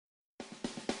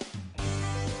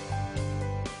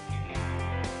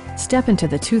Step into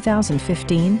the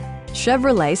 2015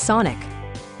 Chevrolet Sonic.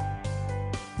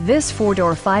 This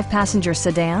four-door, five-passenger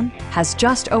sedan has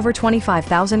just over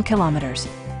 25,000 kilometers.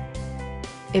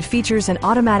 It features an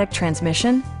automatic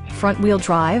transmission, front-wheel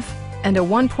drive, and a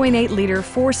 1.8-liter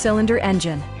four-cylinder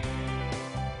engine.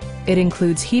 It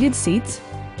includes heated seats,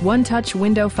 one-touch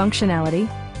window functionality,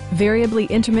 variably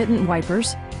intermittent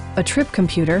wipers, a trip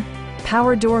computer,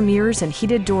 power door mirrors and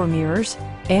heated door mirrors,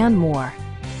 and more.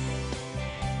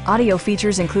 Audio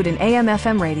features include an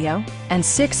AM/FM radio and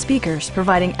 6 speakers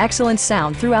providing excellent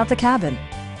sound throughout the cabin.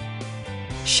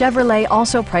 Chevrolet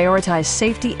also prioritized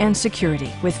safety and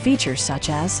security with features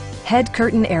such as head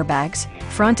curtain airbags,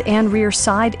 front and rear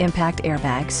side impact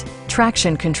airbags,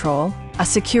 traction control, a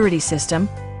security system,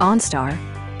 OnStar,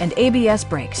 and ABS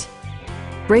brakes.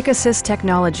 Brake Assist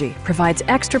technology provides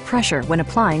extra pressure when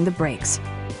applying the brakes.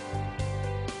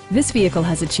 This vehicle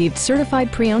has achieved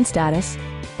certified pre-owned status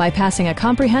by passing a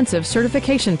comprehensive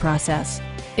certification process,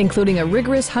 including a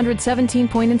rigorous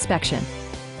 117-point inspection.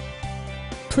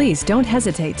 Please don't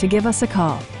hesitate to give us a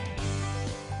call.